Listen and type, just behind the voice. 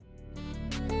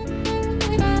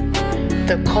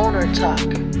The Corner Talk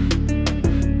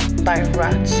by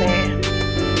Roxanne.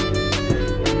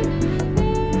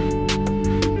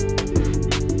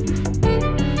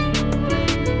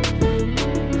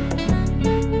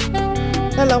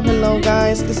 Hello,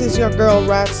 guys. This is your girl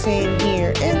Roxanne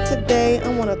here, and today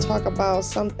I want to talk about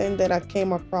something that I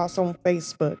came across on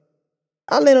Facebook.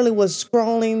 I literally was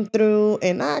scrolling through,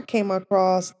 and I came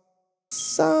across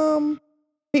some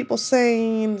people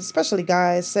saying, especially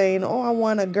guys, saying, "Oh, I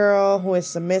want a girl who is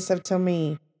submissive to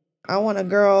me. I want a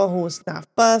girl who's not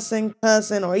fussing,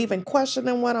 cussing, or even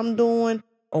questioning what I'm doing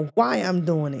or why I'm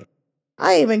doing it."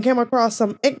 I even came across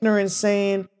some ignorance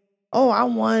saying, "Oh, I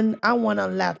want a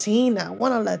Latina. I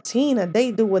want a Latina.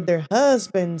 They do what their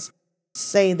husbands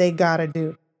say they gotta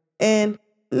do." And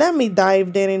let me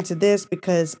dive then into this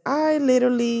because I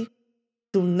literally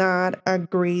do not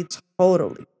agree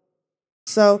totally.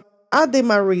 So I did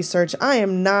my research. I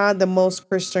am not the most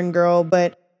Christian girl,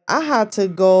 but I had to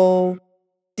go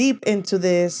deep into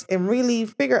this and really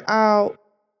figure out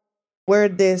where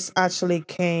this actually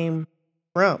came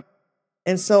from.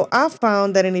 And so I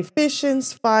found that in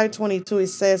Ephesians 5:22 it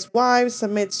says, "Wives,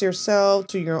 submit yourselves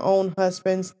to your own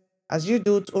husbands as you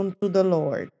do unto the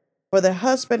Lord. For the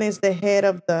husband is the head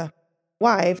of the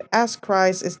wife, as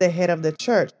Christ is the head of the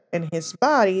church, and his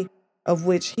body, of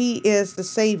which he is the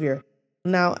Savior.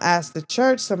 Now, as the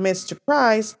church submits to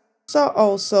Christ, so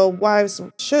also wives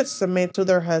should submit to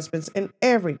their husbands in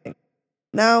everything."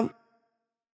 Now,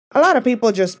 a lot of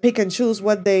people just pick and choose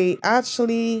what they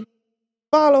actually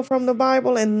follow from the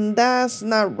Bible, and that's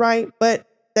not right, but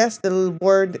that's the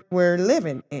word we're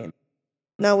living in.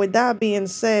 Now, with that being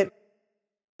said,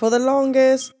 for the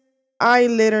longest, I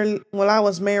literally, when I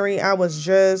was married, I was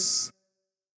just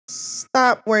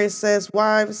stop where it says,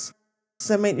 "Wives,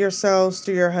 submit yourselves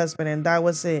to your husband," and that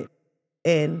was it.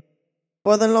 And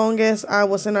for the longest, I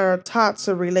was in a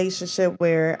toxic relationship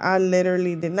where I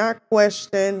literally did not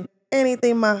question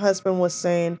anything my husband was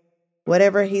saying.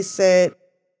 Whatever he said,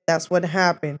 that's what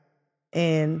happened.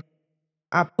 And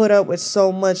I put up with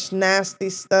so much nasty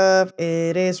stuff.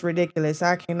 It is ridiculous.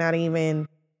 I cannot even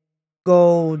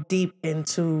go deep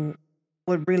into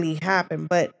what really happened.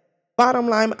 But bottom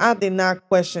line, I did not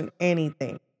question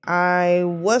anything. I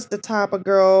was the type of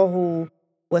girl who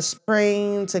was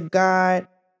praying to God,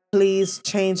 please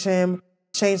change him,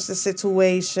 change the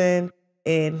situation,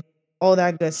 and all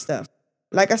that good stuff.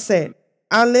 Like I said,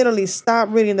 I literally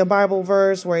stopped reading the Bible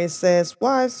verse where it says,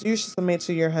 "Wives, you should submit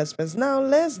to your husbands." Now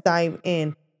let's dive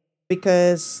in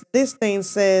because this thing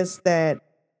says that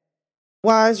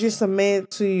wives, you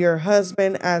submit to your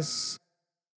husband as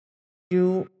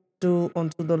you do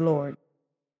unto the Lord.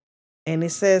 And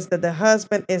it says that the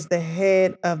husband is the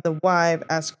head of the wife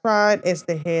as Christ is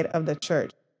the head of the church.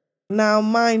 Now,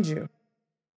 mind you,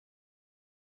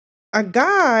 a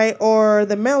guy or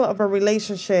the male of a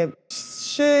relationship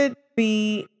should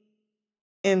be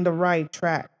in the right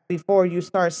track before you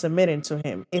start submitting to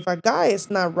him. If a guy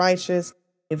is not righteous,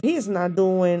 if he's not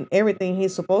doing everything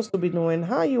he's supposed to be doing,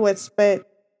 how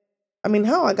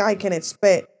a guy can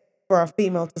expect for a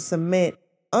female to submit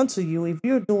unto you if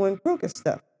you're doing crooked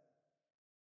stuff?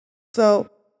 So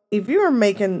if you're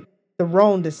making the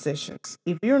wrong decisions,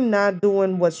 if you're not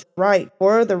doing what's right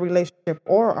for the relationship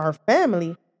or our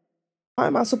family, how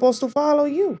am I supposed to follow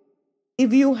you?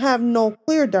 If you have no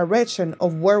clear direction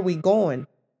of where we're going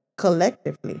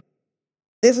collectively,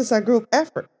 this is a group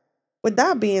effort. With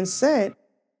that being said,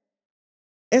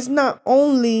 it's not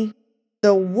only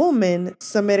the woman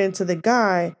submitting to the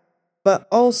guy, but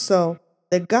also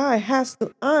the guy has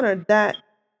to honor that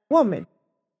woman.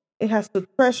 It has to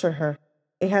treasure her.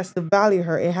 It has to value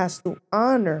her. It has to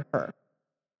honor her.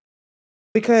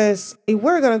 Because if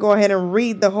we're going to go ahead and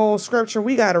read the whole scripture,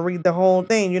 we got to read the whole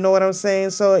thing. You know what I'm saying?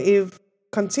 So if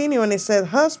continuing, it says,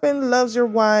 "Husband loves your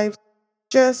wives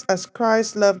just as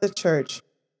Christ loved the church,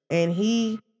 and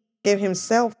he gave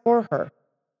himself for her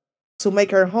to make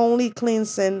her holy,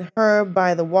 cleansing her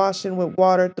by the washing with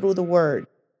water through the word,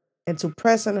 and to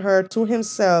present her to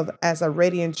himself as a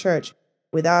radiant church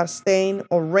without stain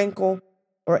or wrinkle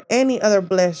or any other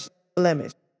blemish,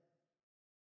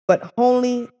 but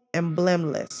holy and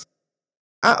blameless."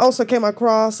 I also came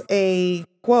across a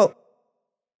quote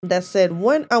that said,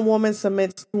 "When a woman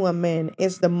submits to a man,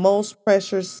 it's the most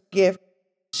precious gift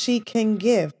she can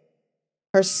give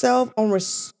herself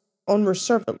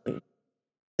unreservedly.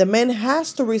 The man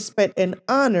has to respect and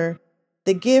honor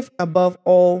the gift above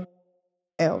all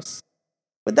else."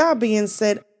 With that being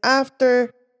said,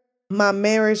 after my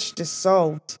marriage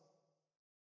dissolved,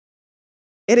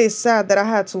 it is sad that I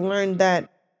had to learn that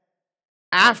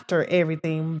after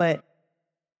everything, but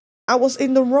I was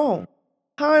in the wrong.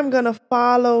 How I'm gonna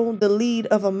follow the lead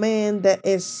of a man that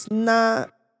is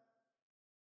not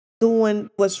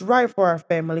doing what's right for our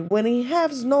family when he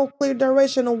has no clear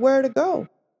direction of where to go?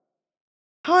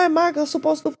 How am I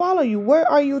supposed to follow you? Where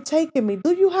are you taking me?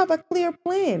 Do you have a clear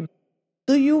plan?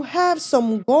 Do you have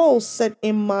some goals set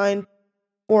in mind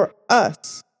for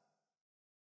us?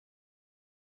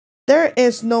 There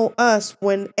is no us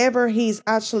whenever he's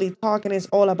actually talking. It's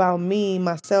all about me,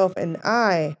 myself, and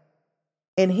I.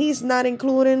 And he's not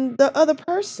including the other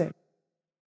person.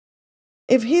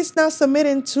 If he's not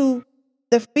submitting to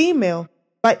the female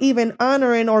by even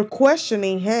honoring or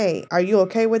questioning, hey, are you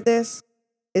okay with this?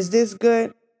 Is this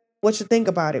good? What you think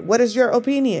about it? What is your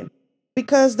opinion?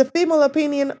 Because the female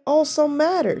opinion also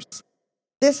matters.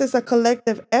 This is a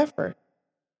collective effort.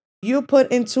 You pour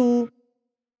into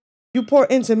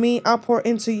me, I pour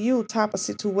into you type of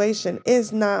situation.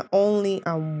 Is not only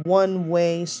a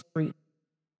one-way street.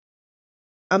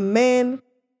 A man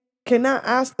cannot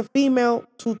ask the female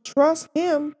to trust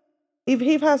him if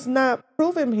he has not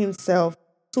proven himself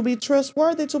to be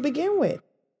trustworthy to begin with.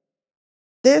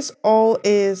 This all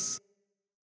is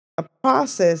a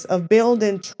process of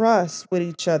building trust with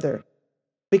each other.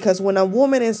 Because when a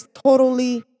woman is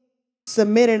totally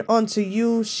submitting unto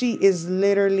you, she is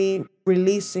literally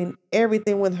releasing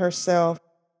everything with herself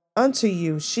unto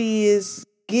you. She is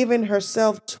giving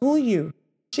herself to you.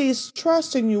 She is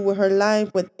trusting you with her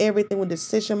life, with everything, with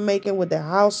decision making, with the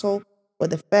household, with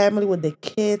the family, with the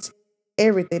kids,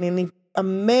 everything. And if the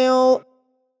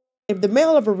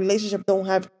male of a relationship don't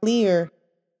have a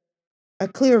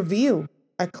clear view,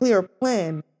 a clear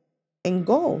plan and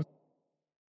goals,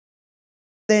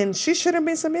 then she shouldn't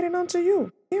be submitting unto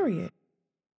you, period.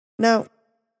 Now,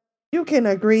 you can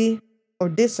agree or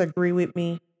disagree with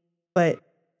me, but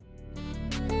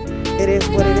it is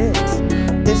what it is.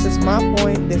 This is my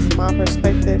point. This is my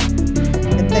perspective.